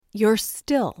you're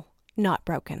still not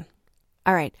broken.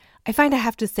 All right, I find I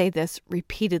have to say this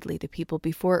repeatedly to people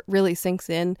before it really sinks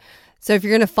in. So if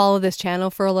you're going to follow this channel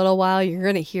for a little while, you're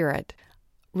going to hear it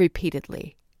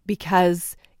repeatedly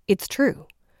because it's true.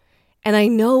 And I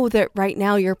know that right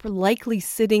now you're likely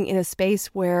sitting in a space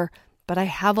where, but I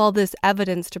have all this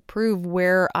evidence to prove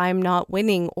where I'm not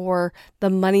winning, or the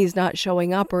money's not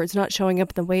showing up, or it's not showing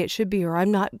up the way it should be, or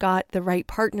I'm not got the right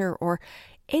partner, or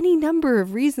any number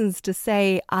of reasons to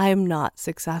say I'm not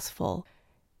successful.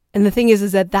 And the thing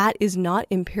is that is not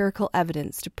empirical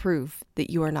evidence to prove that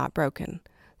you are not broken.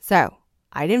 So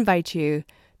I'd invite you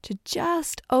to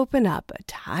just open up a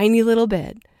tiny little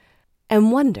bit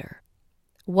and wonder,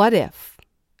 what if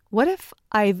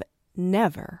I've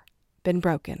never been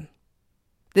broken?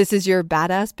 This is your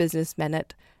Badass Business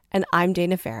Minute, and I'm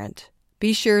Dana Ferrant.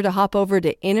 Be sure to hop over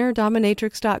to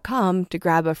innerdominatrix.com to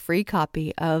grab a free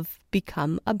copy of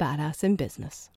Become a Badass in Business.